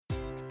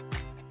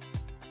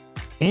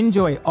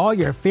Enjoy all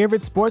your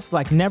favorite sports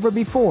like never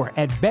before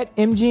at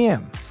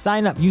BetMGM.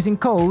 Sign up using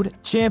code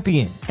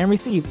CHAMPION and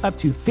receive up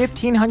to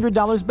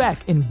 $1,500 back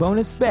in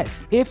bonus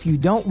bets if you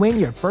don't win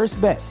your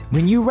first bet.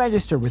 When you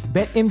register with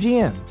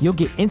BetMGM, you'll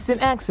get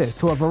instant access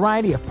to a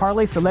variety of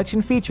parlay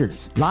selection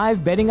features,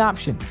 live betting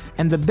options,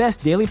 and the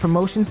best daily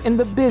promotions in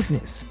the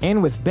business.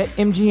 And with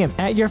BetMGM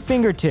at your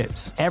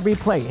fingertips, every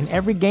play and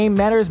every game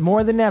matters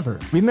more than ever.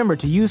 Remember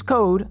to use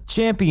code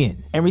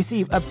CHAMPION and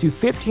receive up to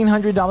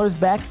 $1,500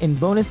 back in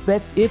bonus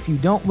bets if you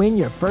don't win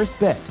your first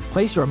bet.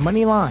 Place your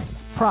money line,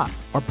 prop,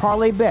 or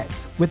parlay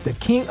bets with the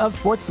king of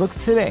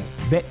sportsbooks today.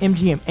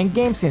 BetMGM and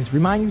GameSense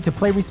remind you to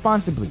play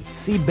responsibly.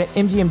 See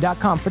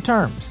BetMGM.com for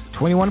terms.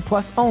 21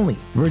 plus only.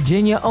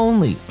 Virginia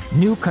only.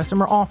 New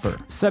customer offer.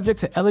 Subject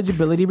to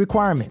eligibility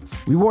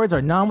requirements. Rewards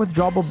are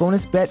non-withdrawable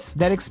bonus bets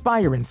that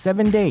expire in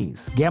 7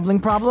 days. Gambling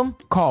problem?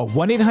 Call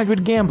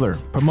 1-800-GAMBLER.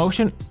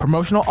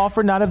 Promotional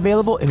offer not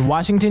available in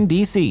Washington,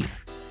 D.C.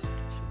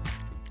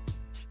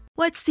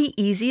 What's the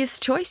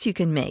easiest choice you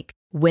can make?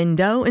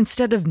 Window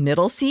instead of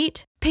middle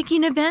seat?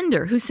 Picking a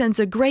vendor who sends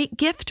a great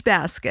gift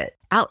basket?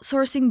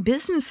 Outsourcing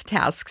business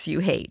tasks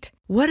you hate?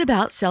 What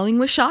about selling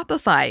with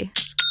Shopify?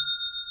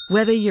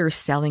 Whether you're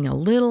selling a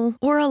little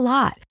or a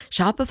lot,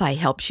 Shopify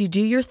helps you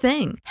do your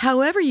thing,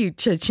 however you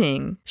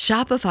cha-ching.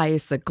 Shopify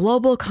is the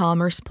global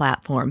commerce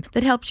platform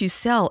that helps you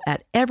sell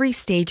at every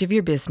stage of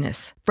your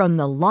business. From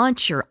the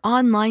launch your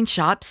online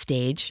shop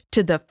stage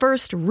to the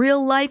first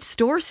real-life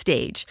store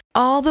stage,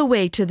 all the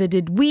way to the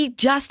did we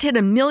just hit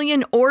 1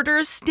 million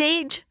orders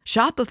stage.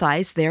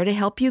 Shopify's there to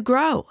help you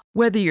grow.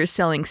 Whether you're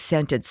selling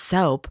scented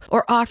soap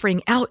or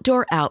offering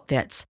outdoor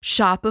outfits,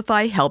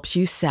 Shopify helps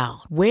you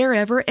sell.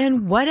 Wherever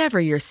and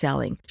whatever you're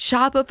selling,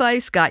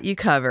 Shopify's got you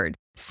covered.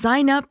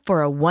 Sign up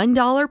for a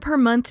 $1 per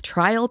month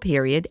trial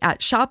period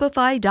at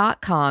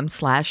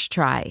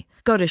shopify.com/try.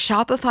 Go to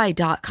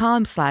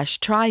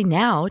shopify.com/try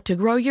now to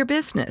grow your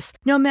business,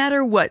 no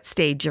matter what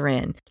stage you're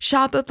in.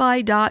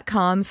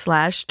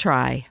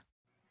 Shopify.com/try.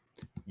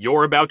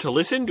 You're about to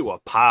listen to a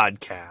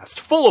podcast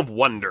full of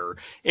wonder,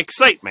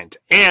 excitement,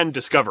 and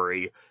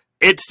discovery.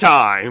 It's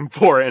time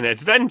for an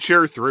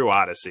adventure through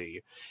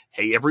Odyssey.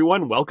 Hey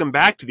everyone, welcome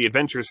back to the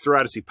Adventures Through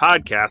Odyssey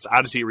podcast,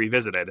 Odyssey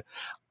Revisited.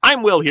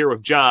 I'm Will here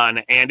with John,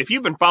 and if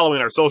you've been following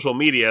our social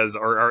medias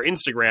or our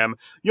Instagram,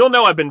 you'll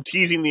know I've been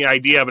teasing the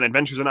idea of an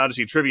Adventures in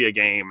Odyssey trivia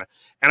game.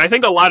 And I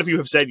think a lot of you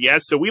have said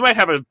yes, so we might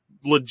have a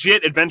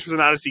legit Adventures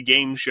in Odyssey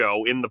game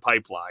show in the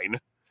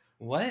pipeline.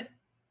 What?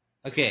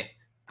 Okay.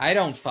 I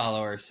don't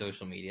follow our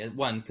social media.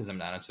 One, because I'm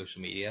not on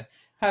social media.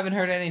 Haven't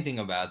heard anything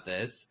about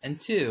this. And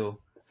two,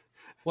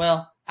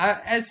 well,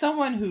 as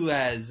someone who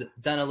has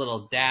done a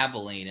little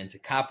dabbling into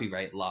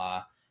copyright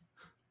law,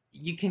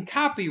 you can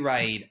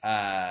copyright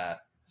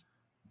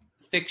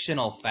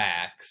fictional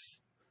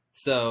facts.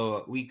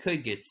 So we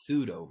could get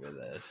sued over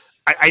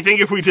this. I think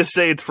if we just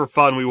say it's for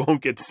fun, we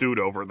won't get sued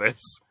over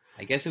this.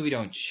 I guess if we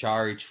don't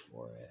charge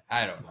for it.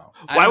 I don't know.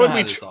 Why would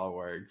we? This all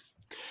works.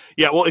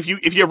 Yeah, well, if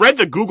you read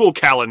the Google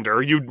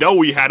Calendar, you'd know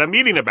we had a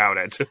meeting about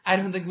it. I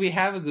don't think we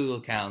have a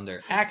Google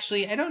Calendar.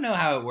 Actually, I don't know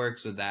how it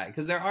works with that,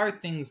 because there are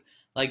things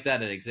like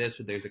that exist,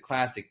 but there's a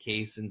classic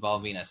case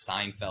involving a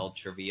Seinfeld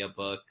trivia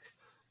book.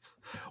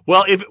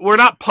 Well, if we're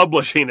not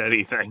publishing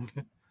anything.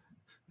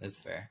 That's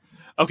fair.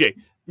 Okay.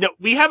 No,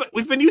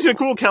 we've been using a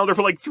Google Calendar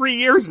for like 3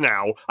 years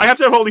now. I have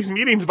to have all these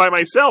meetings by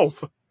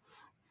myself.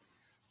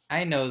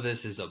 I know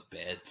this is a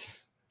bit.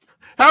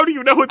 How do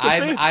you know it's a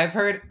bit?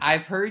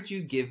 I've heard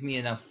you give me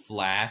enough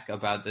flack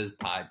about this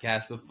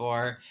podcast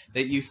before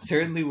that you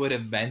certainly would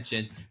have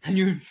mentioned, and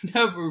you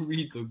never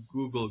read the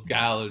Google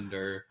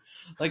Calendar.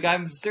 Like,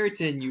 I'm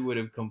certain you would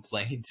have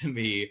complained to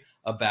me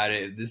about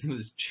it if this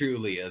was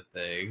truly a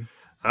thing.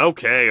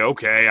 Okay,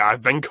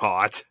 I've been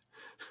caught.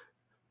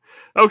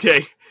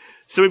 Okay,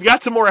 so we've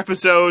got some more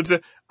episodes.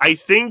 I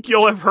think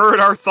you'll have heard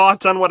our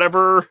thoughts on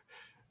whatever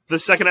the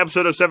second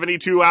episode of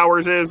 72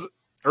 Hours is,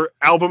 or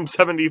album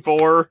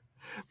 74.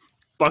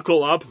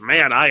 Buckle up.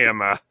 Man,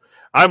 I'm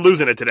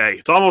losing it today.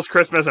 It's almost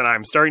Christmas and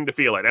I'm starting to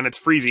feel it, and it's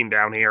freezing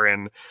down here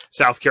in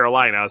South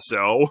Carolina,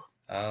 so...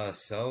 Oh,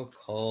 so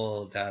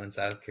cold down in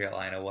South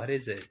Carolina. What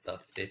is it, the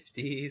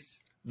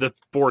 50s? The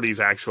 40s,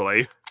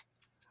 actually.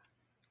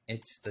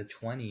 It's the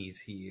 20s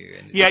here,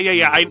 and yeah.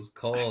 It's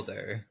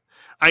colder.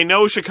 I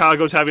know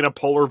Chicago's having a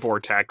polar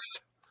vortex.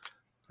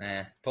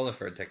 Polar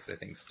vortex, I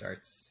think,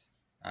 starts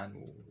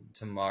on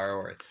tomorrow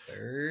or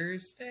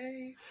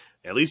Thursday?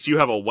 At least you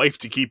have a wife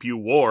to keep you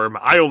warm.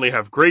 I only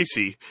have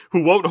Gracie,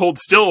 who won't hold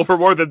still for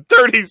more than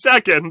 30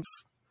 seconds.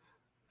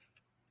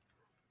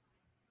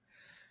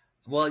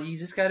 Well, you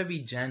just gotta be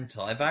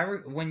gentle.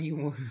 When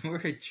you were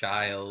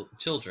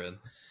children,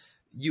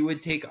 you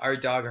would take our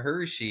dog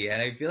Hershey,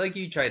 and I feel like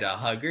you tried to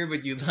hug her,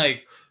 but you'd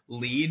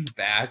lean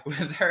back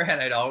with her,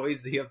 and I'd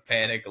always see a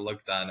panic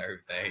look on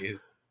her face.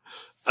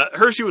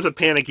 Hershey was a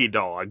panicky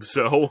dog,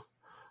 so...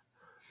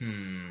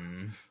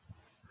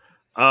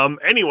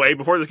 Anyway,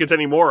 before this gets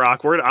any more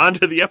awkward, on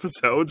to the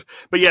episodes.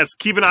 But yes,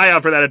 keep an eye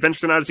out for that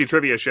Adventures in Odyssey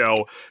trivia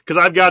show, because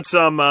I've got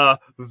some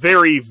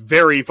very,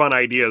 very fun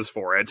ideas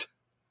for it.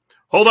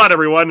 Hold on,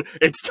 everyone.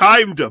 It's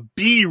time to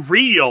be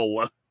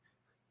real.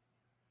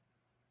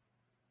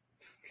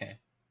 Okay.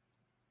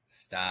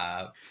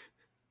 Stop.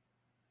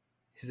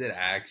 Is it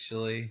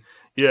actually?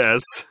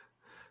 Yes.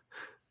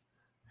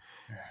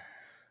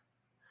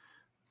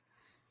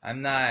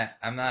 I'm not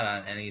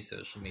on any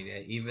social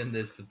media, even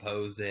the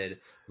supposed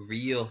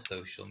real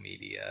social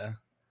media.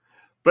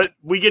 But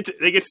they get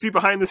to see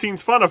behind the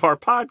scenes fun of our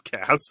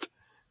podcast.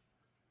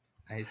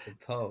 I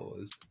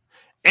suppose.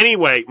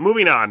 Anyway,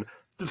 moving on.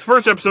 The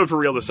first episode for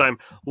real this time,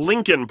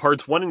 Lincoln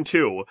Parts 1 and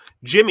 2.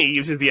 Jimmy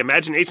uses the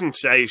imagination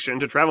station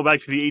to travel back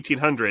to the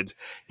 1800s.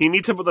 He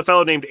meets up with a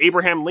fellow named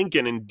Abraham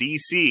Lincoln in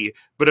D.C.,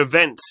 but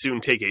events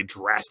soon take a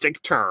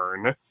drastic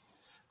turn.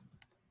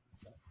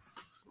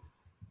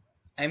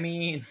 I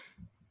mean,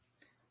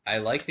 I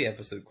like the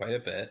episode quite a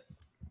bit.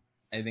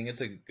 I think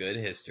it's a good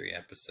history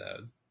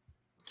episode.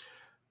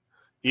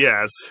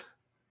 Yes.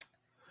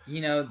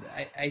 You know,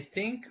 I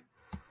think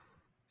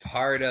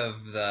part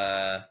of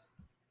the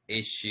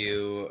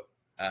issue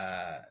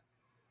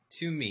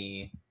to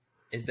me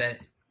is that,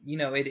 you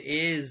know, it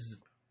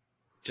is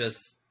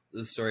just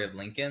the story of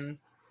Lincoln.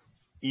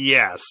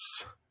 Yes.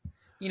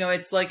 You know,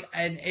 it's like,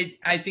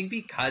 I think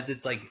because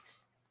it's like,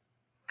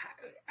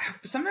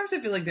 sometimes I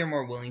feel like they're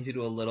more willing to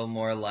do a little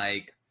more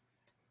like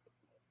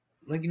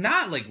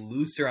not like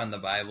looser on the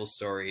Bible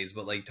stories,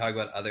 but like talk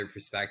about other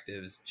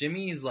perspectives.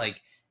 Jimmy's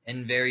like,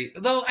 and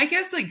though I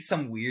guess like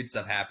some weird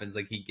stuff happens,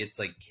 like he gets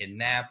like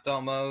kidnapped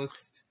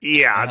almost.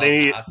 Yeah,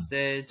 they need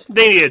hostage.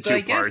 They needed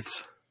two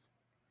parts.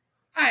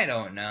 I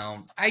don't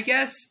know. I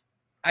guess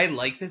I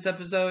like this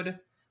episode,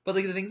 but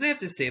like the things I have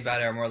to say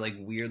about it are more like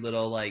weird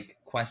little like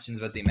questions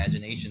about the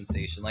imagination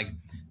station. Like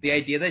the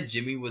idea that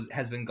Jimmy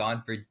has been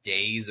gone for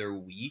days or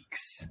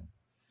weeks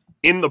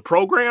in the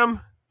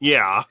program.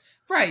 Yeah.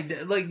 Right,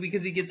 like,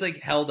 because he gets, like,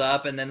 held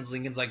up, and then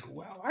Lincoln's like,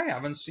 well, I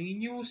haven't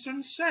seen you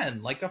since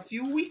then, like a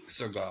few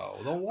weeks ago.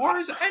 The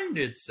war's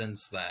ended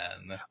since then.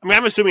 I mean,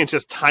 I'm assuming it's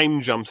just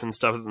time jumps and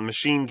stuff that the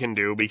machine can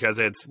do, because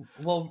it's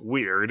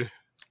weird.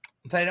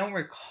 But I don't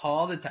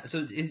recall the time.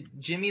 So is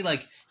Jimmy,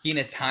 like, he in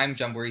a time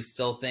jump where he's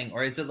still thinking,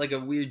 or is it, like, a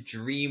weird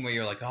dream where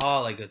you're like,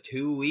 oh, like,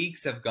 2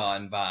 weeks have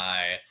gone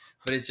by,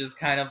 but it's just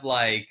kind of,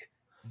 like,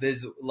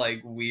 this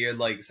like weird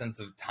like sense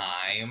of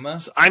time.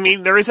 I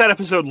mean, there is that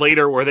episode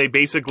later where they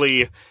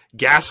basically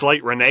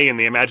gaslight Renee in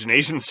the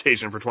imagination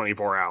station for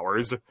 24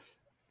 hours.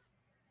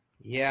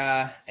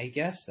 Yeah, I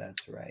guess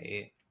that's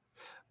right.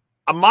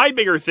 My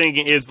bigger thing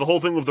is the whole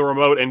thing with the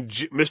remote and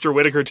Mr.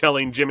 Whitaker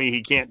telling Jimmy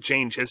he can't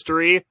change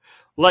history.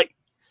 Like,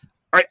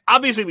 all right,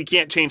 obviously we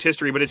can't change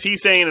history, but is he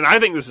saying, and I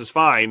think this is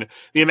fine,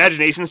 the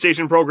imagination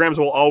station programs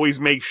will always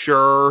make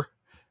sure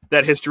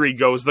that history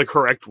goes the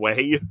correct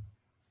way?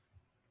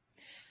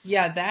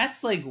 Yeah,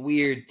 that's, like,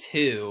 weird,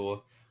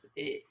 too.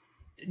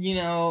 You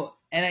know,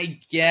 and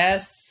I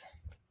guess...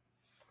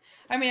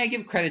 I mean, I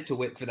give credit to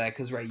Whit for that,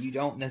 because, right, you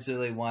don't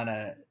necessarily want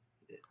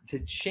to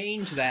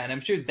change that, and I'm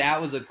sure that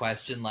was a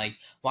question, like,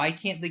 why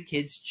can't the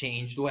kids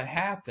change what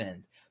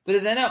happened?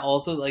 But then it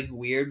also, like,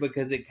 weird,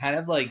 because it kind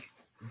of, like,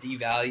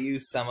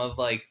 devalues some of,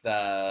 like,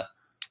 the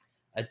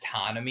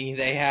autonomy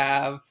they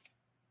have.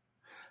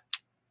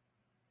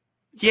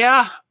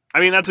 Yeah,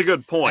 I mean, that's a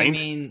good point. I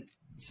mean...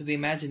 So the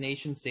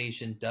imagination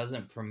station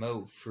doesn't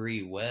promote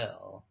free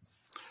will.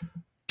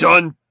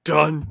 Dun,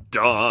 dun,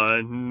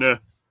 dun.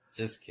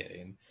 Just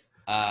kidding.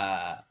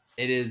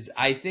 It is,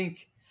 I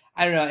think,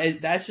 I don't know,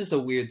 that's just a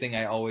weird thing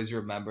I always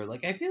remember.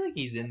 Like, I feel like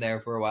he's in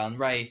there for a while, and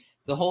right,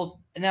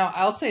 now,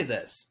 I'll say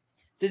this.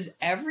 Does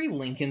every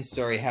Lincoln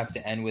story have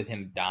to end with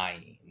him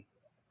dying?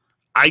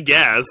 I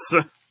guess.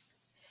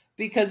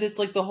 Because it's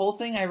like the whole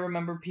thing I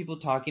remember people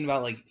talking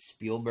about, like,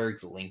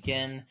 Spielberg's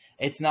Lincoln.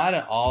 It's not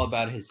at all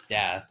about his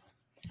death.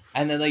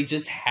 And then they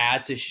just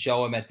had to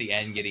show him at the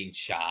end getting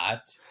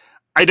shot.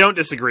 I don't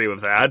disagree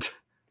with that.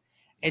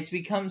 It's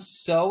become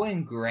so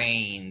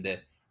ingrained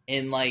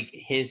in, like,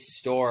 his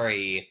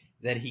story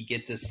that he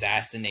gets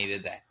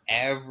assassinated that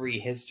every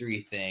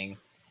history thing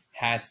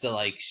has to,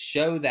 like,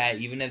 show that,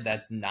 even if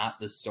that's not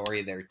the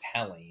story they're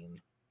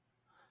telling.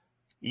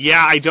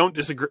 Yeah, I don't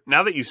disagree.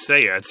 Now that you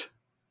say it.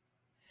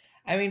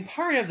 I mean,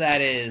 part of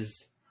that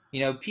is,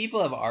 you know,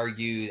 people have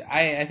argued,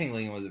 I think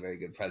Lincoln was a very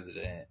good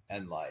president,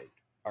 and, like,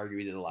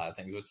 argued he did a lot of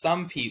things, but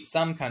some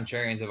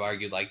contrarians have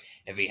argued, like,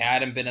 if he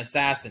hadn't been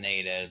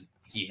assassinated,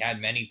 he had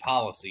many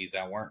policies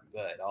that weren't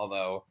good.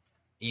 Although,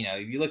 you know,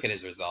 if you look at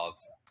his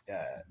results,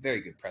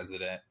 very good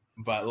president.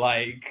 But,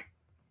 like,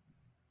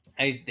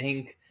 I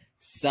think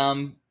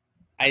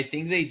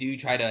they do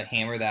try to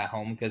hammer that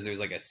home because there's,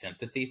 like, a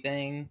sympathy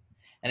thing,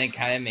 and it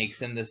kind of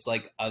makes him this,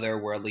 like,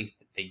 otherworldly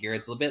figure.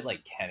 It's a little bit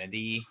like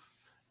Kennedy.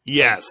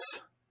 Yes.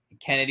 Like,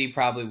 Kennedy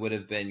probably would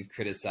have been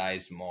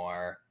criticized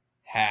more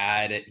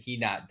had he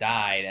not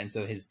died, and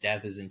so his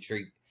death is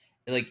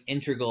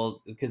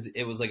integral because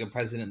it was like a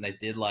president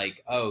that did,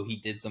 like, oh, he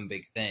did some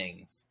big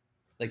things,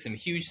 like some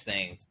huge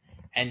things,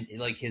 and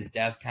like his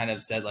death kind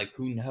of said, like,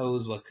 who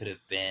knows what could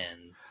have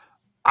been.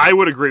 I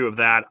would agree with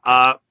that.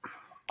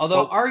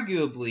 Although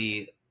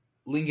arguably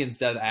Lincoln's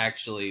death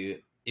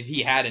actually if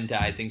he hadn't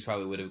died, things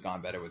probably would have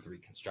gone better with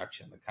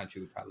Reconstruction. The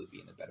country would probably be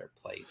in a better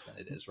place than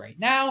it is right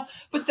now,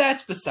 but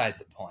that's beside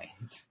the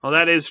point. Well,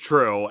 that is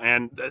true.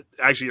 And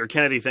actually, your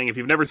Kennedy thing, if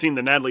you've never seen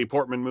the Natalie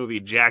Portman movie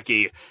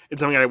Jackie, it's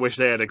something I wish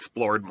they had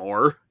explored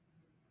more.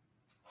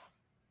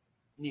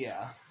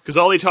 Yeah. Because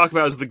all they talk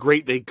about is the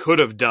great they could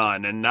have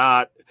done, and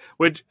not...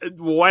 Which,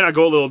 why not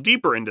go a little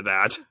deeper into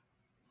that?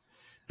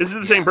 This is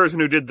the same person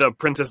who did the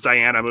Princess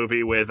Diana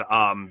movie with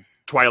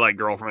Twilight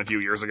Girl from a few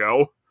years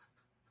ago.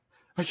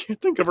 I can't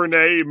think of her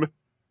name.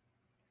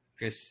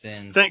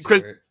 Kristen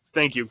Stewart.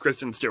 Thank you,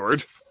 Kristen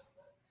Stewart.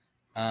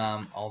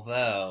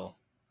 Although,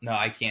 no,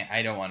 I can't.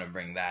 I don't want to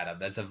bring that up.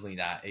 That's definitely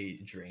not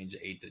age range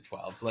 8 to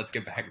 12. So let's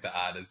get back to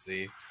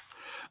Odyssey.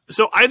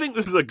 So I think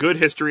this is a good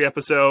history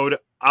episode.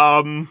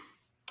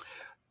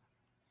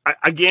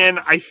 Again,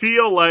 I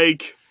feel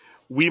like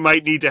we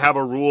might need to have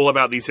a rule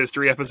about these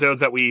history episodes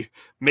that we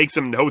make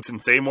some notes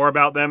and say more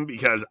about them,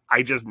 because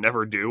I just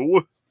never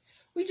do.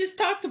 We just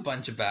talked a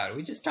bunch about it.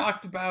 We just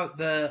talked about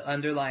the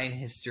underlying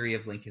history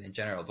of Lincoln in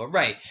general. But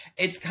right,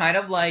 it's kind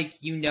of like,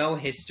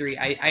 history.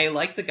 I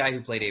like the guy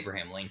who played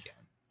Abraham Lincoln.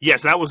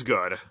 Yes, that was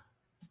good.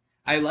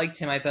 I liked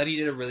him. I thought he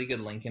did a really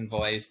good Lincoln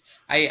voice.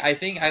 I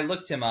think I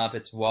looked him up.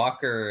 It's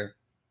Walker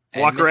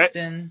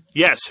Edmiston.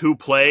 Yes, who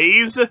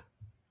plays...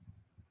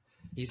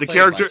 He's the played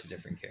character. A bunch of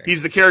different characters.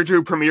 He's the character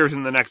who premieres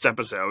in the next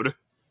episode.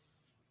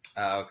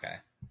 Oh, okay.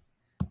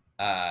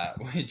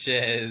 Which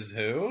is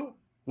who?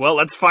 Well,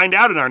 let's find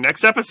out in our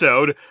next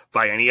episode.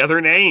 By any other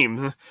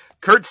name.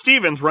 Kurt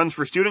Stevens runs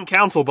for student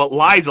council but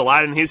lies a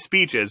lot in his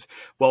speeches,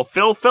 while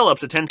Phil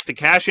Phillips attempts to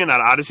cash in on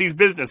Odyssey's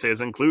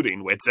businesses,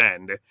 including Wits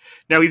End.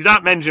 Now, he's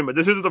not mentioned, but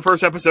this is the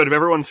first episode of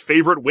everyone's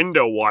favorite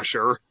window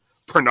washer,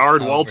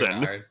 Bernard Walton.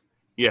 Bernard.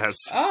 Yes.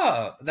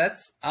 Oh,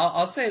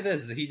 I'll say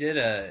this, that he did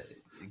a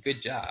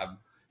good job.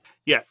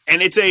 Yeah,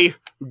 and it's a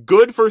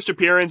good first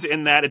appearance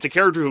in that it's a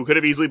character who could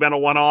have easily been a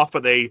one-off,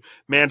 but they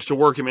managed to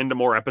work him into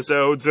more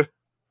episodes.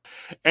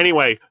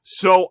 Anyway,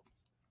 so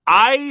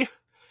I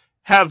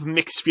have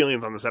mixed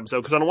feelings on this episode,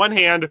 because on one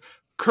hand,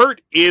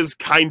 Kurt is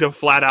kind of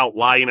flat out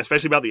lying,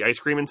 especially about the ice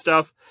cream and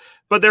stuff,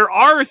 but there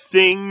are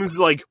things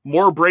like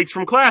more breaks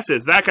from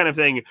classes, that kind of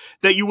thing,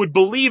 that you would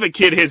believe a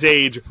kid his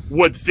age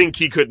would think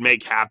he could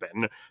make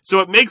happen. So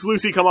it makes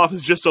Lucy come off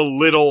as just a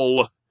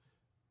little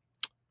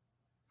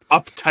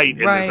uptight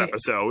in this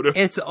episode.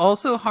 It's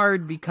also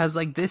hard because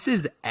this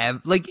is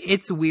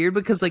it's weird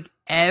because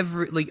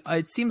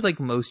it seems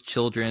like most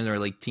children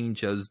or teen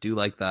shows do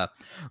the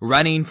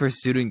running for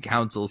student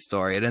council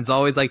story, and it's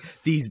always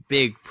these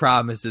big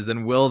promises,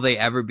 and will they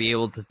ever be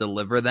able to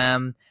deliver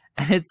them?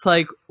 And it's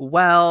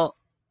well,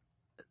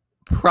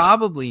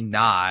 probably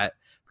not,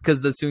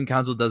 because the student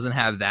council doesn't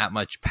have that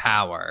much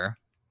power.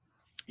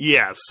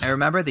 Yes. I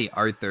remember the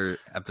Arthur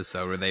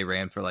episode where they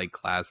ran for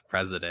class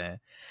president,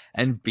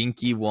 and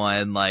Binky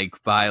won by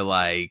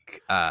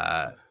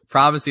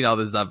promising all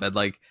this stuff,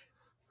 and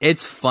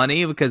it's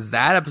funny because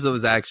that episode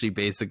was actually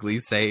basically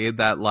saying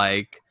that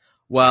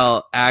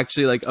well,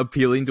 actually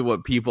appealing to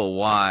what people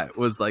want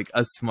was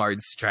a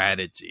smart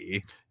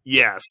strategy.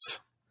 Yes.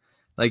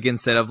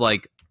 Instead of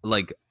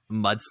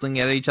mudslinging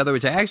at each other,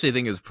 which I actually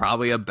think is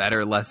probably a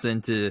better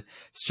lesson to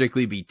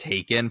strictly be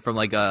taken from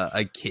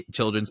a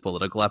children's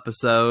political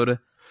episode.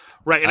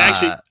 Right, and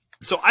actually,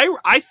 so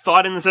I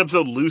thought in this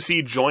episode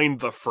Lucy joined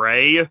the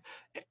fray,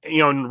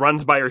 and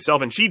runs by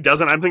herself, and she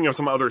doesn't. I'm thinking of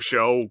some other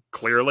show,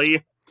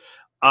 clearly.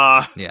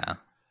 Yeah.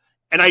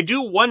 And I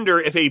do wonder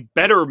if a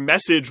better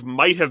message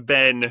might have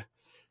been,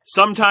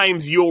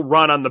 sometimes you'll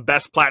run on the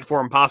best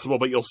platform possible,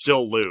 but you'll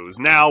still lose.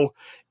 Now,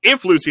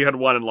 if Lucy had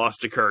won and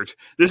lost to Kurt,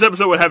 this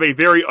episode would have a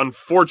very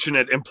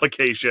unfortunate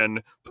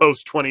implication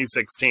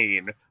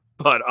post-2016.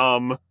 But,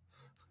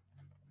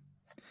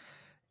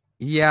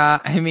 yeah,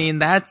 I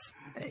mean,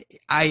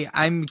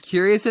 I'm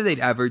curious if they'd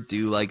ever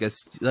do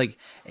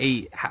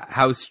a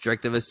how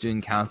strict of a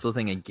student council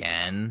thing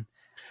again.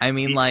 I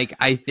mean,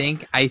 I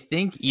think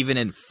even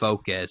in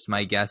Focus,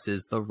 my guess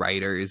is the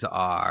writers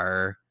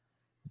are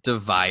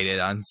divided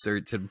on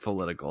certain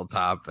political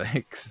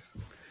topics.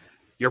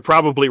 You're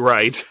probably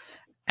right.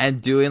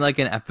 And doing an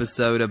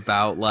episode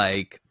about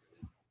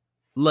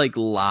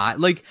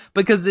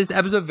because this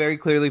episode very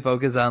clearly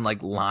focused on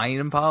lying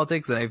in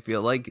politics, and I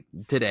feel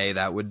today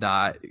that would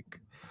not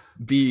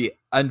be,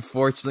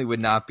 unfortunately,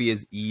 would not be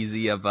as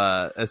easy of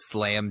a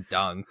slam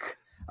dunk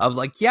of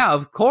yeah,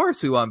 of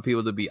course we want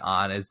people to be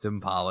honest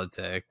in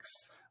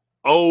politics.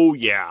 Oh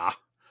yeah.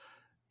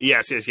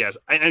 Yes.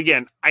 And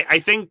again, I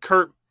think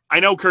I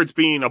know Kurt's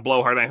being a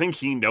blowhard, and I think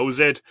he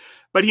knows it,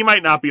 but he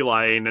might not be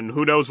lying, and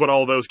who knows what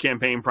all those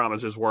campaign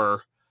promises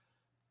were.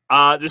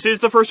 This is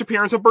the first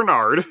appearance of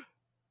Bernard.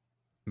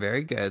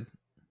 Very good.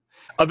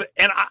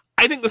 And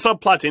I think the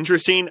subplot's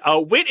interesting.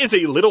 Whit is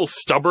a little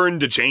stubborn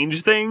to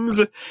change things,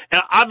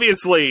 and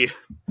obviously,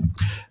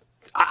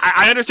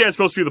 I understand it's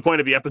supposed to be the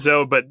point of the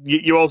episode, but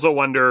you also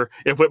wonder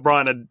if Whit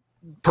brought in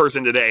a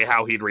person today,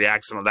 how he'd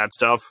react to some of that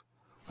stuff.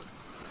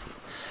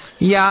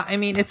 Yeah, I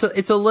mean it's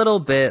a little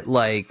bit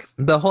like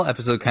the whole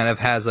episode kind of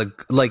has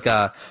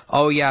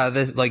oh yeah,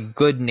 this like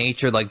good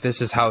nature, like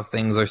this is how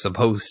things are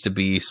supposed to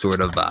be sort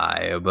of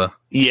vibe.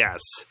 Yes.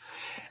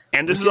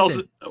 And this is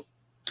also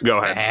go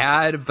ahead.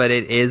 Bad, but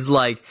it is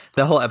like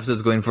the whole episode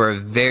is going for a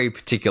very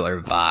particular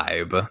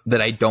vibe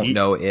that I don't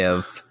know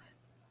if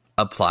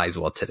applies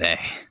well today.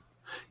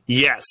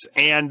 Yes,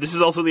 and this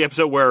is also the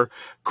episode where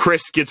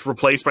Chris gets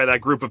replaced by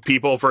that group of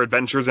people for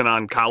Adventures in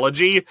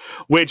Oncology,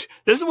 which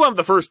this is one of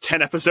the first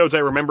 10 episodes I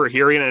remember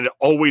hearing, and it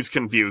always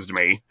confused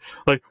me.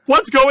 Like,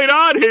 what's going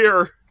on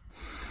here?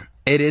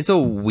 It is a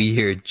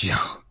weird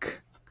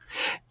joke.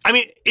 I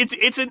mean,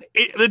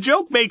 the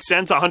joke makes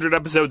sense 100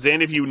 episodes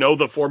in if you know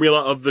the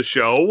formula of the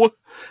show,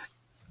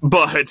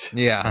 but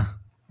yeah,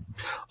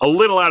 a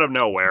little out of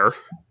nowhere.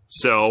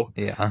 So,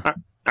 yeah. All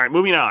right,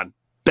 moving on.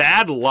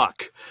 Bad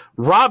luck.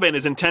 Robin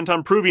is intent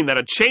on proving that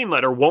a chain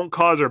letter won't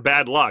cause her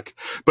bad luck,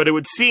 but it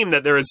would seem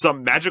that there is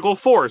some magical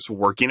force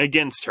working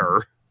against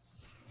her.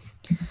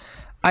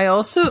 I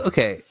also,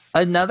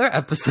 another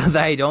episode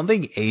that I don't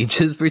think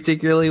ages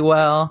particularly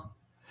well.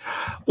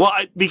 Well,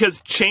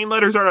 because chain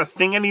letters aren't a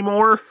thing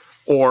anymore,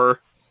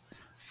 or...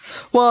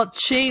 Well,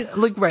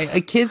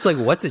 a kid's like,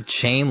 what's a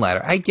chain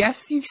letter? I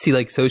guess you see,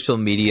 like, social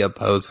media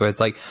posts where it's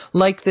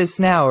like this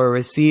now, or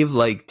receive,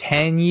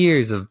 10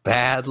 years of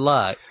bad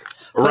luck.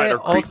 But right, I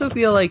also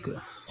feel like...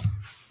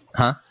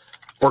 Huh?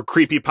 Or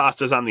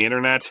creepypastas on the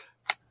internet.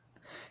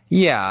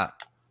 Yeah.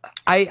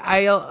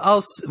 I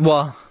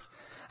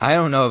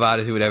don't know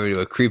about if he would ever do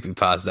a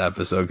creepypasta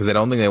episode, because I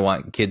don't think they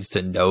want kids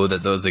to know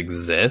that those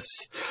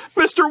exist.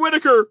 Mr.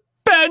 Whittaker,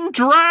 Ben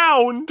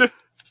drowned!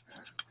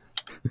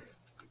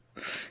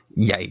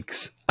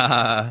 Yikes.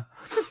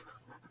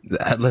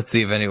 Let's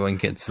see if anyone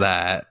gets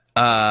that.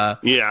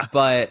 Yeah.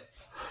 But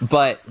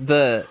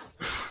the...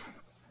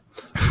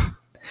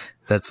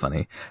 That's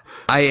funny.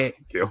 It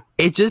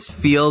just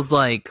feels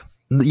like,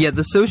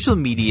 the social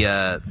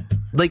media,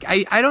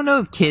 I don't know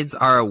if kids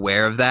are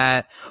aware of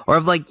that, or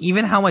of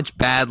even how much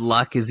bad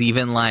luck is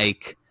even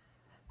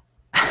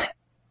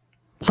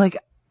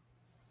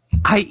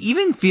I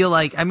even feel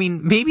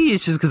maybe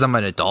it's just because I'm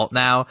an adult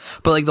now,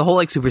 but the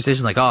whole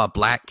superstition,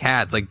 black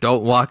cats,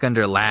 don't walk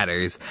under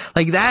ladders.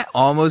 That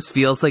almost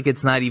feels like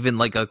it's not even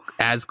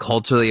as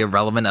culturally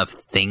irrelevant of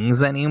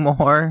things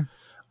anymore.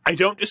 I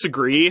don't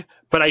disagree,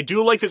 but I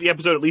do like that the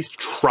episode at least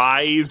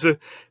tries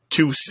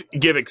to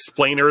give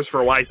explainers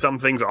for why some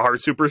things are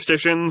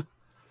superstition.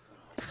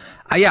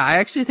 Yeah, I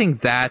actually think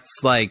that's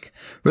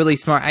really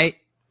smart.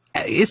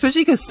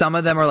 Especially because some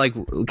of them are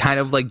kind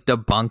of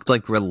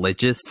debunked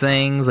religious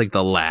things, like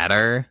the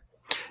ladder.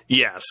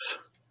 Yes.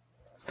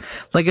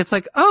 It's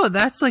oh,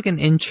 that's an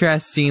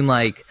interesting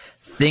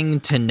thing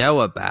to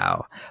know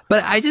about.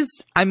 But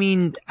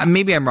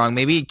maybe I'm wrong.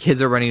 Maybe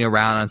kids are running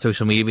around on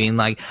social media being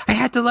I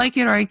had to like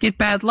it or I get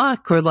bad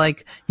luck, or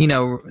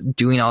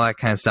doing all that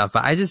kind of stuff.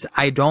 But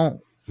I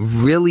don't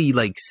really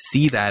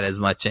see that as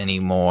much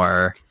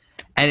anymore.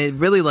 And it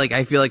really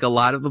I feel a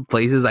lot of the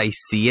places I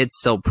see it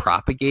still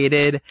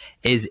propagated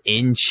is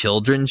in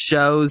children's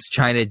shows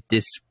trying to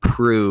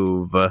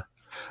disprove.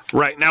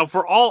 Right. Now,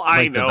 for all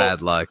I know,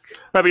 bad luck.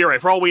 But you're right.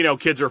 For all we know,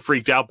 kids are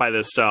freaked out by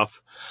this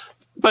stuff.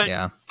 But,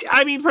 yeah.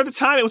 For the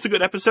time, it was a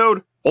good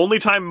episode. Only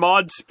time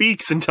Maude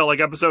speaks until,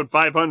 episode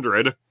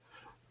 500.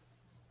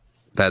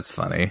 That's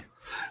funny.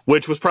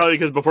 Which was probably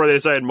because before they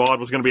decided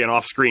Maude was going to be an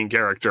off-screen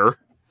character.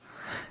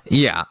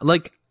 Yeah,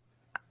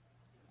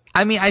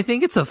 I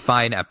think it's a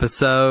fine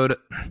episode.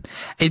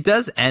 It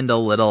does end a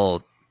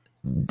little...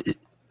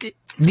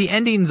 The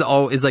ending's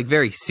is,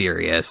 very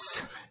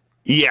serious.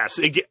 Yes,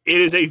 it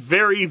is a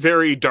very,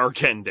 very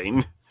dark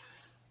ending.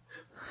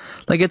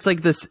 It's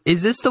this...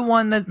 Is this the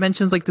one that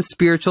mentions, the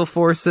spiritual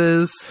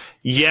forces?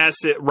 Yes,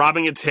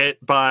 Robin gets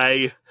hit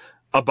by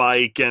a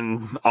bike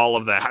and all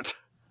of that.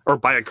 Or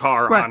by a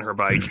car on her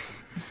bike.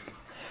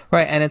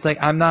 Right, and it's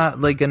I'm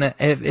not, gonna...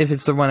 If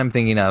it's the one I'm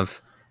thinking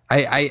of...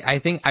 I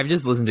think I've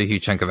just listened to a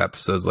huge chunk of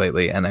episodes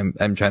lately, and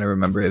I'm trying to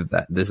remember if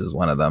this is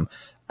one of them.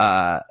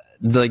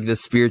 The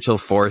spiritual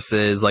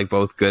forces,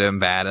 both good and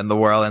bad in the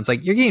world, and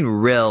it's you're getting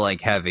real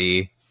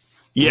heavy.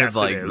 Yes,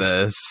 with, it is.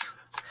 This,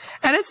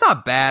 and it's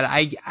not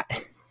bad.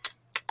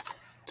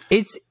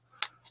 It's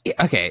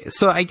okay.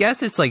 So I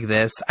guess it's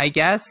this. I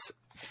guess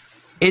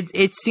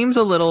it seems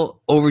a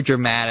little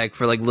overdramatic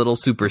for little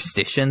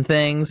superstition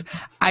things.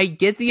 I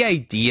get the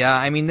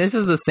idea. This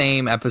is the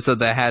same episode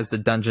that has the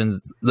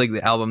Dungeons,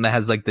 the album that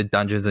has the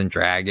Dungeons and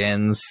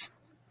Dragons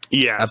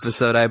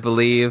episode, I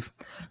believe.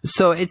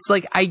 So it's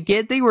I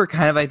get they were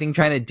kind of, I think,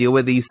 trying to deal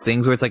with these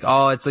things where it's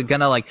oh, it's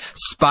gonna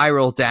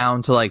spiral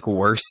down to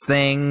worse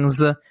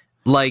things.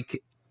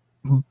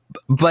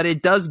 But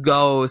it does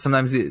go,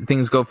 sometimes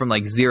things go from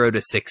 0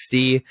 to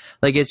 60.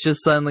 It's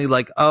just suddenly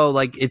it's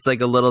a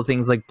little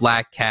things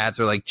black cats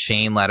or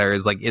chain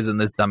letters. Isn't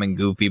this dumb and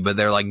goofy? But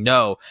they're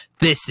no,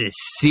 this is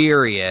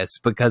serious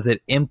because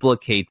it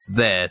implicates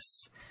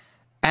this.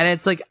 And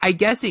it's I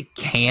guess it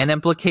can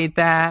implicate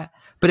that.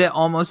 but it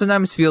almost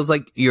sometimes feels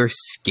like you're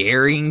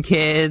scaring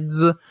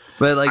kids,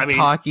 but like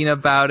talking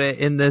about it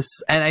in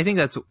this. And I think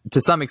that's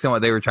to some extent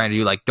what they were trying to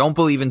do. Like, don't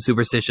believe in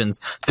superstitions.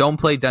 Don't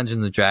play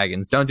Dungeons and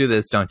Dragons. Don't do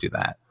this. Don't do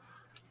that.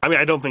 I mean,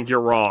 I don't think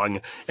you're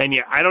wrong.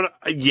 And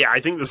I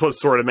think this was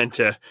sort of meant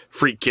to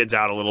freak kids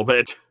out a little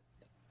bit.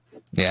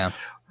 Yeah.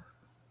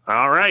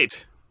 All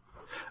right.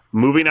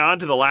 Moving on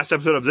to the last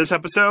episode of this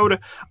episode,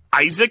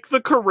 Isaac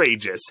the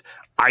Courageous.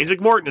 Isaac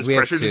Morton is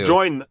pressured to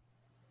join.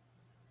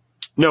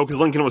 No, because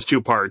Lincoln was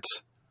 2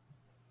 parts.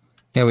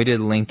 Yeah, we did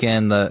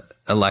Lincoln, the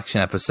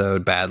election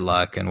episode, Bad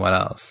Luck, and what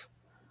else?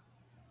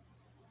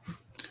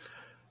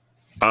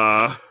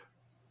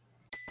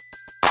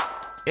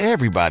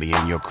 Everybody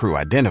in your crew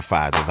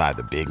identifies as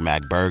either Big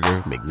Mac Burger,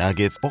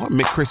 McNuggets, or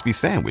McCrispy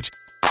Sandwich.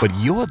 But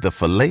you're the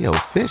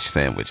Filet-O-Fish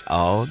Sandwich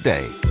all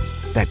day.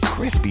 That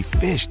crispy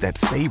fish, that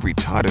savory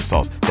tartar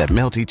sauce, that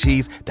melty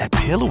cheese, that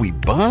pillowy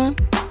bun.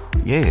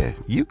 Yeah,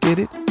 you get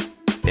it.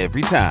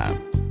 Every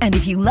time. And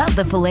if you love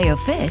the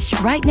Filet-O-Fish,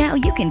 right now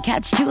you can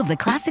catch 2 of the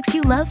classics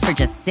you love for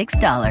just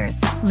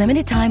 $6.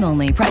 Limited time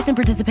only. Price and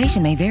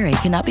participation may vary.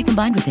 Cannot be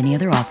combined with any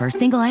other offer.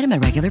 Single item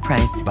at regular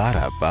price.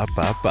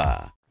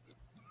 Ba-da-ba-ba-ba.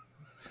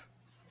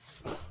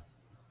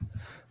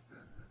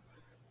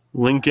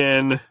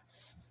 Lincoln.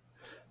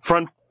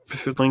 Front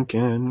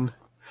Lincoln.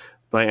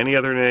 By any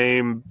other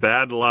name,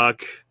 Bad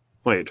Luck.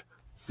 Wait,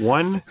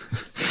 1,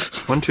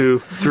 2,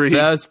 3.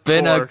 There's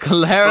been 4, a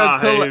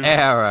clerical 5.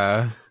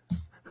 error.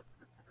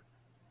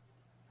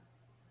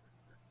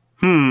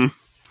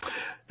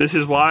 This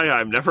is why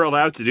I'm never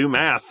allowed to do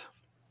math.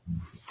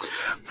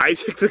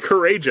 Isaac the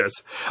Courageous.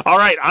 All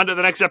right, on to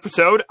the next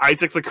episode.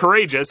 Isaac the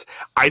Courageous.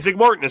 Isaac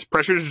Morton is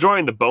pressured to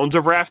join the Bones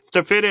of Wrath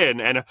to fit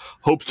in and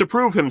hopes to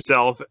prove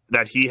himself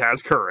that he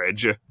has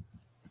courage.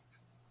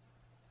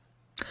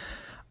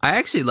 I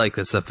actually like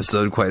this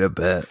episode quite a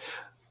bit.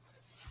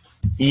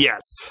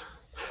 Yes.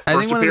 I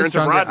First think appearance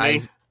of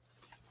Rodney.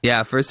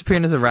 First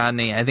appearance of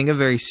Rodney. I think a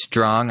very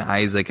strong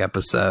Isaac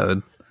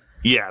episode.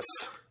 Yes.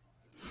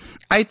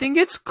 I think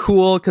it's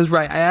cool because,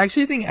 I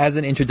actually think as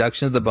an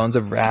introduction to the Bones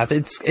of Wrath,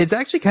 it's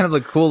actually kind of a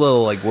cool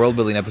little like world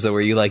building episode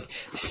where you like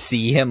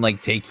see him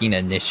like taking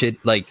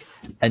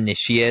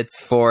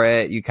initiates for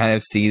it. You kind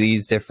of see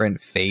these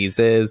different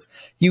phases.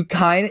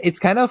 It's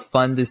kind of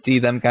fun to see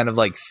them kind of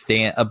like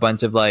stand up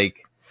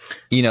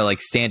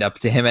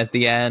to him at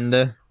the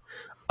end.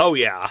 Oh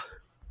yeah.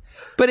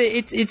 But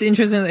it's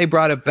interesting that they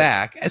brought it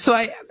back. So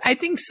I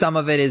think some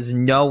of it is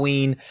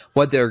knowing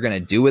what they're going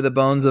to do with the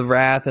Bones of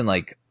Wrath and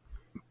like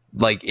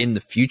in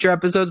the future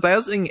episodes. But I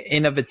also think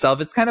in of itself,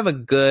 it's kind of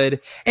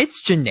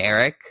it's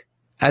generic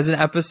as an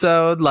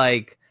episode.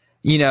 Like,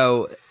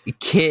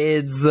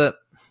 kids,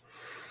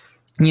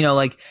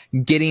 like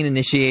getting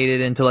initiated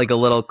into like a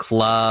little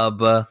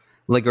club,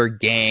 or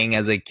gang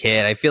as a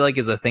kid. I feel like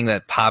is a thing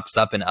that pops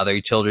up in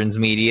other children's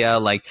media.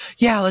 Like,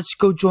 yeah, let's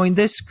go join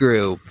this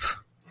group.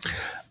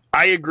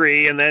 I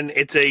agree, and then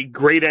it's a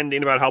great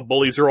ending about how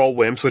bullies are all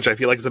wimps, which I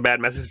feel like is a bad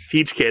message to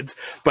teach kids,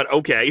 but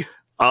okay.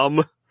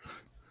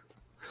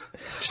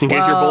 Just in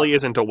case your bully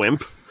isn't a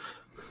wimp.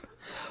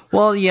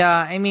 Well, yeah,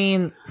 I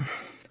mean,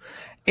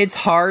 it's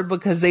hard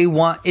because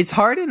it's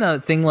hard in a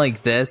thing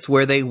like this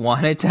where they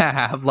wanted to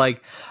have,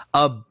 like,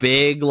 a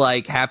big,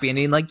 like, happy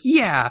ending. Like,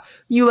 yeah,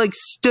 you, like,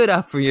 stood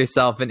up for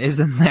yourself and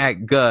isn't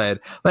that good?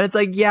 But it's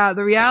like, yeah,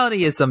 the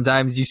reality is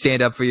sometimes you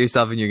stand up for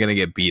yourself and you're gonna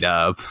get beat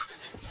up.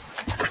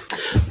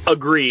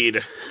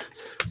 Agreed.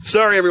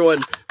 Sorry,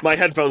 everyone. My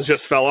headphones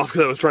just fell off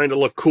because I was trying to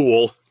look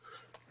cool.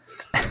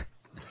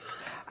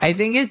 I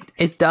think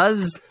it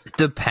does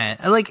depend.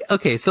 Like,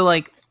 okay, so,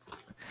 like,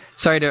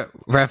 sorry to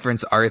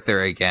reference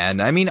Arthur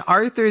again. I mean,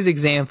 Arthur's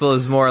example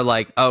is more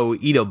like, oh,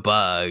 eat a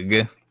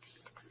bug.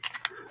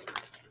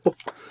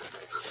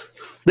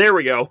 There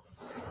we go.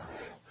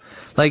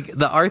 Like,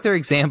 the Arthur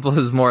example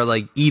is more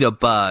like, eat a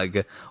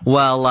bug.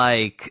 Well,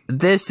 like,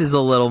 this is a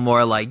little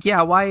more like,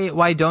 yeah,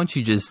 why don't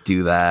you just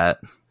do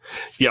that?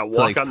 Yeah,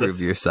 walk to, like, prove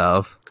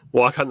yourself.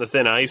 Walk on the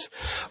thin ice.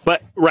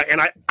 But, right, and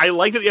I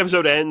like that the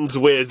episode ends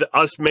with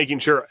us making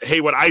sure,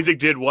 hey, what Isaac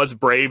did was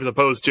brave as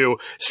opposed to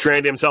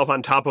strand himself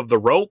on top of the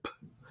rope.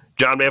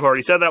 John may have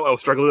already said that while I was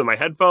struggling with my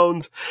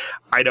headphones.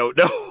 I don't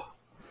know.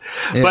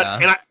 Yeah.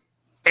 But,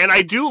 and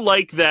I do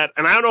like that,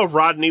 and I don't know if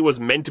Rodney was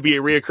meant to be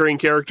a reoccurring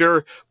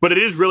character, but it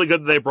is really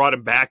good that they brought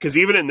him back, because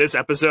even in this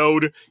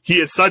episode, he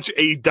is such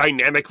a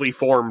dynamically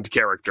formed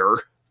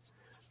character.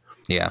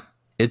 Yeah,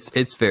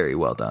 it's very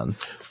well done.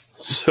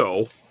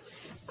 So...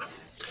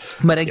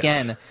 But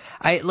again,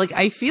 yes.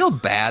 I feel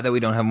bad that we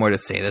don't have more to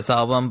say this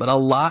album, but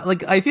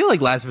I feel like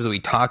last episode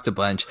we talked a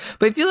bunch,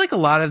 but I feel like a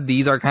lot of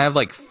these are kind of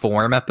like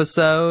form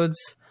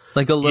episodes,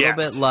 like a little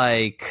bit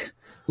like,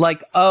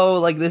 oh,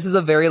 like this is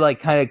a very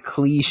like kind of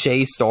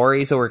cliche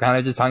story. So we're kind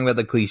of just talking about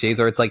the cliches,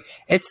 or it's like,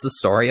 it's the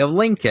story of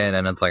Lincoln.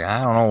 And it's like,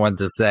 I don't know what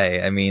to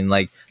say. I mean,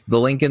 like the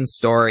Lincoln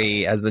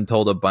story has been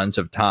told a bunch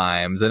of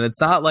times, and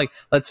it's not like,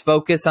 let's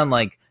focus on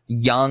like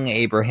young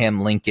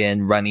Abraham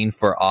Lincoln running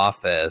for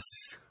office.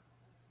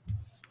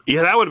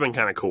 Yeah, that would have been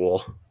kind of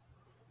cool.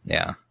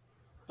 Yeah.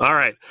 All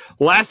right.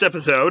 Last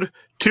episode,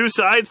 Two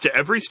sides to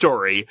every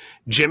story.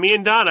 Jimmy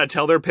and Donna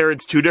tell their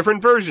parents two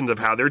different versions of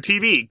how their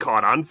TV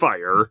caught on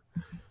fire.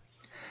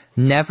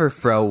 Never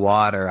throw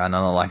water on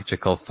an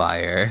electrical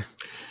fire.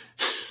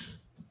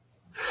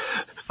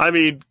 I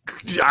mean,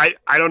 I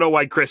don't know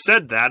why Chris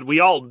said that. We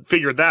all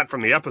figured that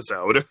from the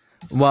episode.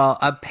 Well,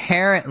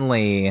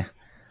 apparently...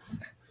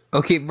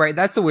 Okay, right,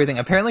 that's the weird thing.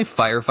 Apparently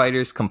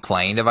firefighters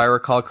complained, if I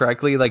recall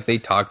correctly. Like, they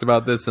talked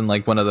about this in,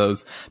 like, one of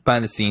those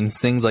behind-the-scenes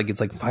things. Like,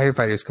 it's like,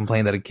 firefighters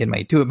complained that a kid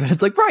might do it. But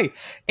it's like, right,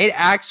 it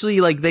actually,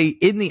 like,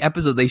 in the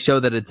episode, they show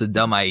that it's a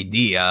dumb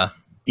idea.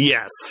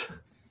 Yes.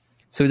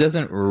 So it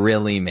doesn't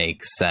really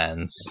make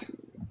sense.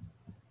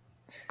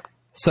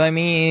 So, I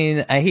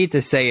mean, I hate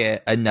to say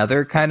it,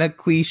 another kind of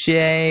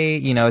cliche,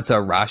 you know, it's a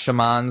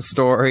Rashomon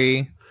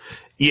story.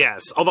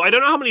 Yes, although I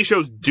don't know how many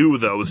shows do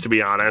those, to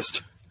be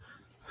honest.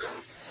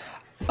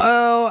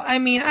 Oh, I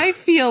mean, I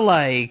feel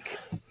like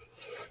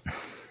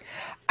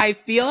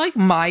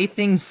my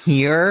thing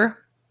here,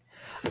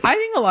 I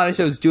think a lot of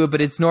shows do it,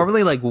 but it's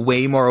normally like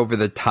way more over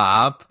the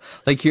top.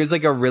 Like, here's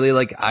like a really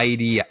like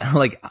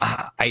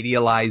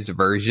idealized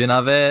version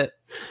of it.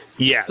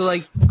 Yes. So,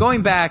 like,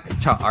 going back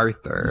to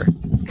Arthur,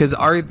 because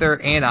Arthur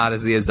and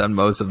Odyssey has done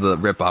most of the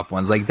ripoff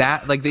ones. Like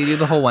that, like they do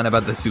the whole one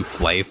about the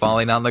souffle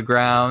falling on the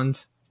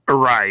ground.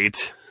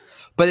 Right.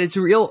 But it's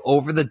real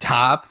over the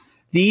top.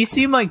 These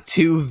seem like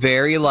two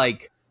very,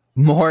 like,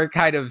 more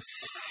kind of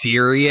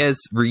serious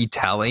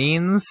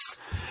retellings.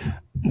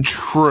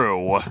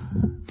 True.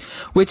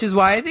 Which is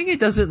why I think it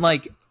doesn't,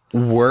 like,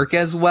 work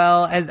as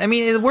well as, I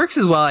mean, it works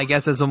as well, I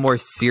guess, as a more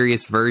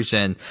serious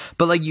version.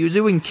 But, like,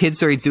 usually when kids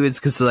stories do it, it's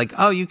because they're like,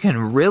 oh, you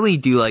can really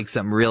do, like,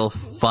 some real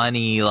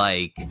funny,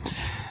 like,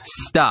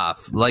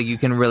 stuff. Like, you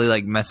can really,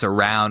 like, mess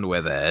around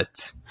with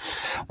it.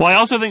 Well, I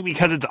also think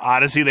because it's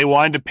Odyssey, they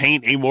wanted to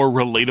paint a more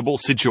relatable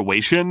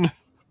situation.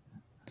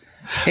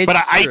 It's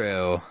but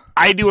true.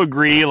 I do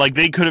agree. Like,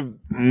 they could have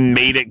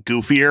made it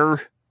goofier.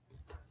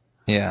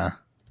 Yeah.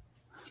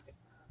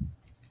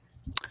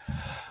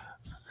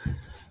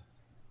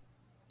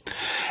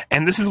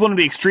 And this is one of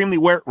the extremely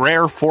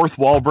rare fourth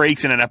wall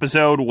breaks in an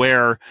episode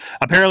where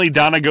apparently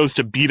Donna goes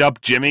to beat up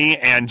Jimmy,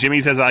 and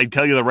Jimmy says, "I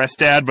tell you the rest,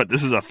 Dad, but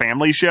this is a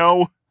family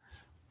show."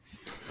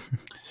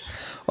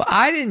 Well,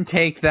 I didn't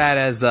take that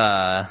as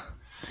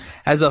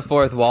a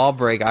fourth wall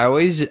break. I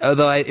always,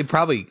 although it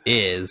probably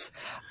is,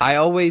 I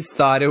always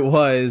thought it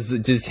was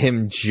just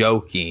him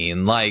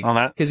joking, like,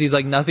 because he's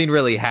like, nothing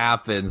really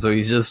happened, so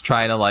he's just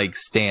trying to, like,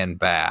 stand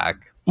back.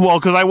 Well,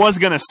 because I was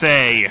going to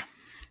say,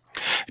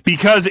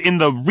 because in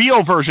the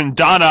real version,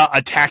 Donna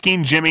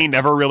attacking Jimmy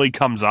never really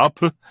comes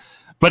up,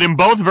 but in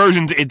both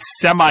versions, it's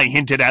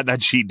semi-hinted at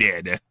that she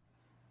did.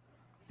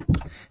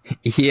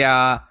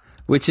 Yeah,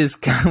 which is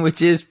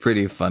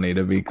pretty funny,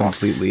 to be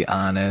completely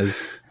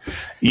honest.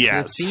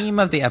 Yes. The theme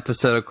of the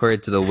episode,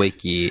 according to the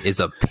wiki, is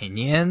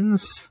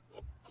opinions.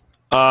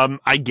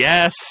 I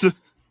guess.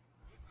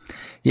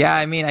 Yeah,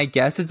 I mean, I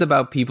guess it's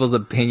about people's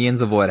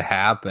opinions of what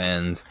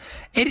happened.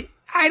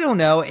 I don't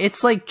know.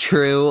 It's like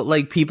true.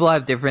 Like people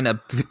have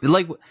different,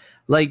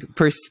 like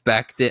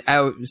perspective.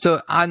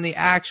 So on the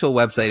actual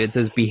website, it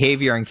says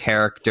behavior and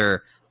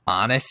character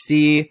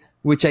honesty,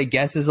 which I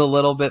guess is a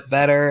little bit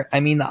better. I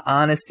mean, the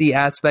honesty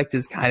aspect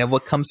is kind of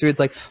what comes through.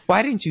 It's like,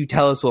 why didn't you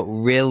tell us what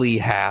really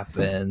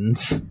happened?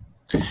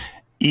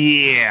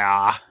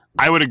 Yeah,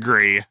 I would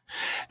agree.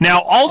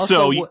 Now,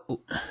 also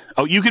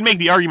you could make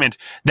the argument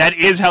that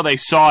is how they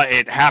saw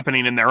it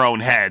happening in their own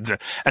heads,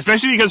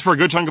 especially because for a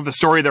good chunk of the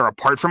story, they're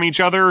apart from each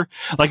other.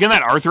 Like in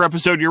that Arthur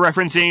episode you're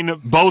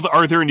referencing, both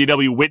Arthur and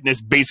DW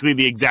witnessed basically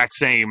the exact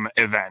same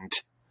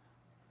event.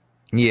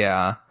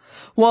 Yeah.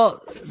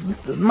 Well,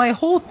 my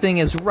whole thing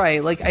is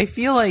right. Like, I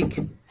feel like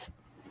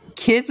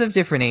kids of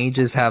different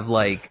ages have,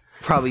 like,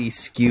 probably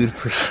skewed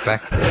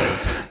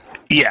perspectives.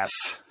 Yes.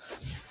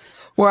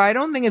 Where I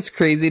don't think it's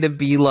crazy to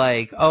be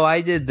like, oh,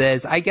 I did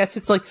this. I guess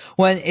it's like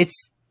when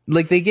it's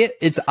like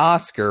it's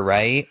Oscar,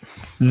 right?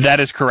 That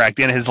is correct.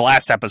 In his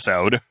last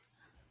episode.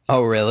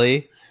 Oh,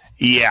 really?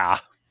 Yeah.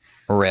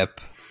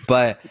 RIP.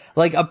 But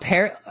like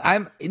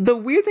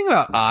the weird thing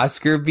about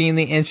Oscar being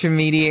the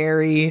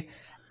intermediary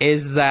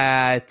is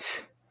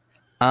that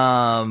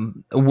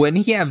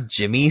wouldn't he have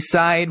Jimmy's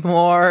side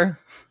more?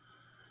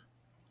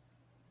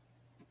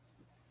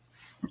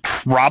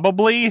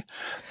 Probably.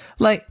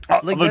 Like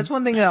that's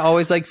one thing that I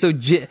always like. So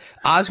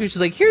Oscar's just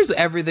like, here's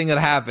everything that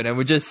happened, and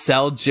would just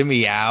sell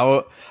Jimmy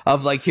out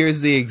of like,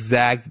 here's the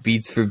exact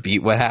beats for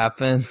beat what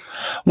happened.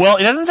 Well,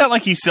 it doesn't sound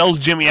like he sells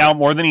Jimmy out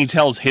more than he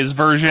tells his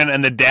version,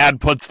 and the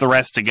dad puts the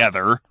rest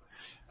together.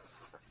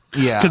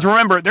 Yeah, because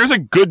remember, there's a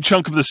good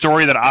chunk of the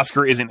story that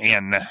Oscar isn't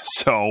in.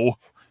 So,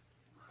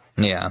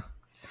 yeah,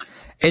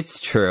 it's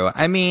true.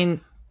 I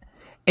mean,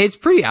 it's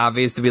pretty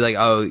obvious to be like,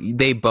 oh,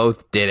 they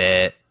both did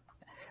it.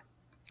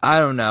 I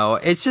don't know.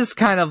 It's just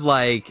kind of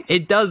like,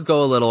 it does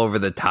go a little over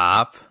the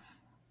top.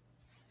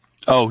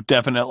 Oh,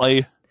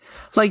 definitely.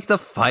 Like the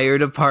fire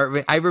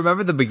department. I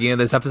remember the beginning of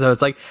this episode.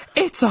 It's like,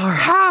 it's our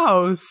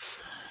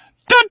house.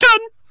 Dun dun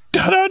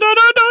dun dun dun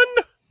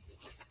dun.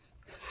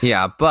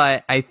 Yeah,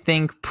 but I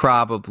think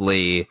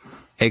probably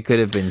it could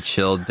have been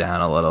chilled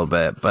down a little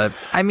bit. But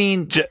I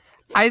mean,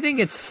 I think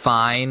it's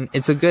fine.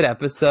 It's a good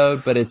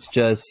episode, but it's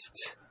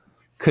just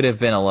could have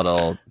been a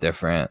little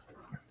different.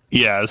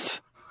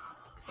 Yes.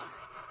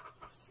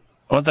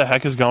 What the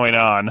heck is going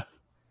on?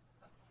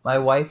 My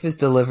wife is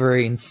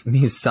delivering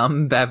me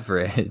some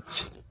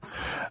beverage.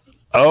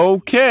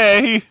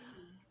 Okay.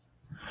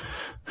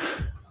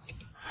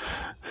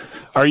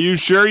 Are you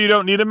sure you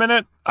don't need a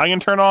minute? I can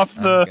turn off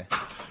the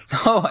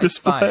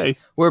display. Fine.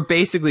 We're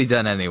basically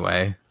done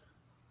anyway.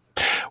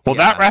 Well,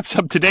 that wraps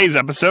up today's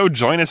episode.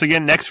 Join us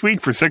again next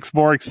week for 6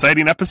 more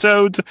exciting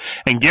episodes,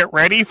 and get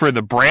ready for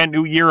the brand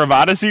new year of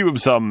Odyssey with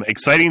some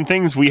exciting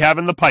things we have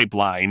in the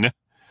pipeline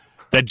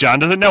that John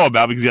doesn't know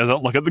about because he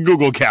doesn't look at the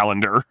Google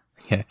Calendar.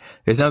 Yeah,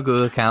 there's no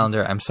Google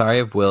Calendar. I'm sorry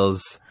if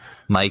Will's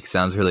mic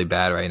sounds really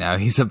bad right now.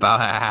 He's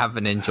about a half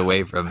an inch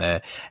away from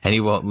it, and he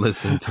won't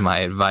listen to my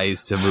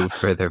advice to move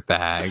further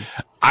back.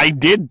 I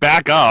did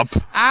back up.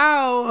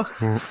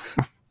 Ow!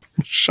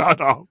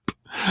 Shut up.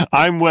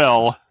 I'm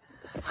Will.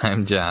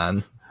 I'm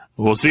John.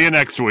 We'll see you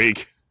next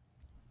week.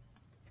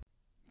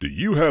 Do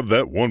you have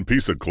that one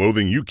piece of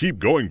clothing you keep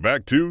going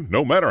back to,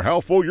 no matter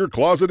how full your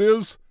closet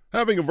is?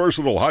 Having a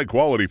versatile,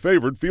 high-quality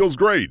favorite feels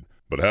great,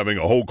 but having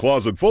a whole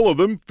closet full of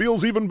them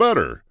feels even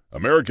better.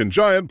 American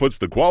Giant puts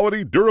the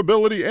quality,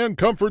 durability, and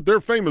comfort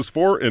they're famous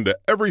for into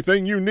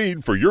everything you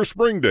need for your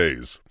spring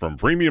days. From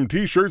premium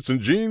t-shirts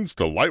and jeans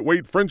to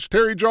lightweight French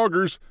terry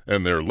joggers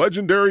and their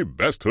legendary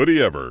best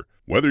hoodie ever.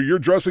 Whether you're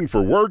dressing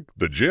for work,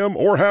 the gym,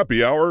 or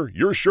happy hour,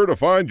 you're sure to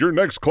find your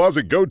next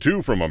closet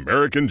go-to from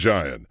American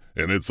Giant.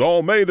 And it's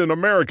all made in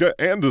America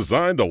and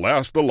designed to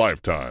last a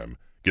lifetime.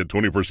 Get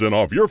 20%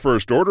 off your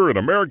first order at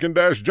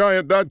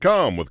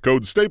American-Giant.com with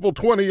code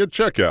STAPLE20 at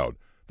checkout.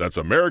 That's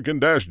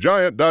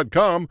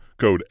American-Giant.com,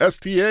 code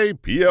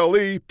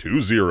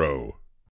STAPLE20.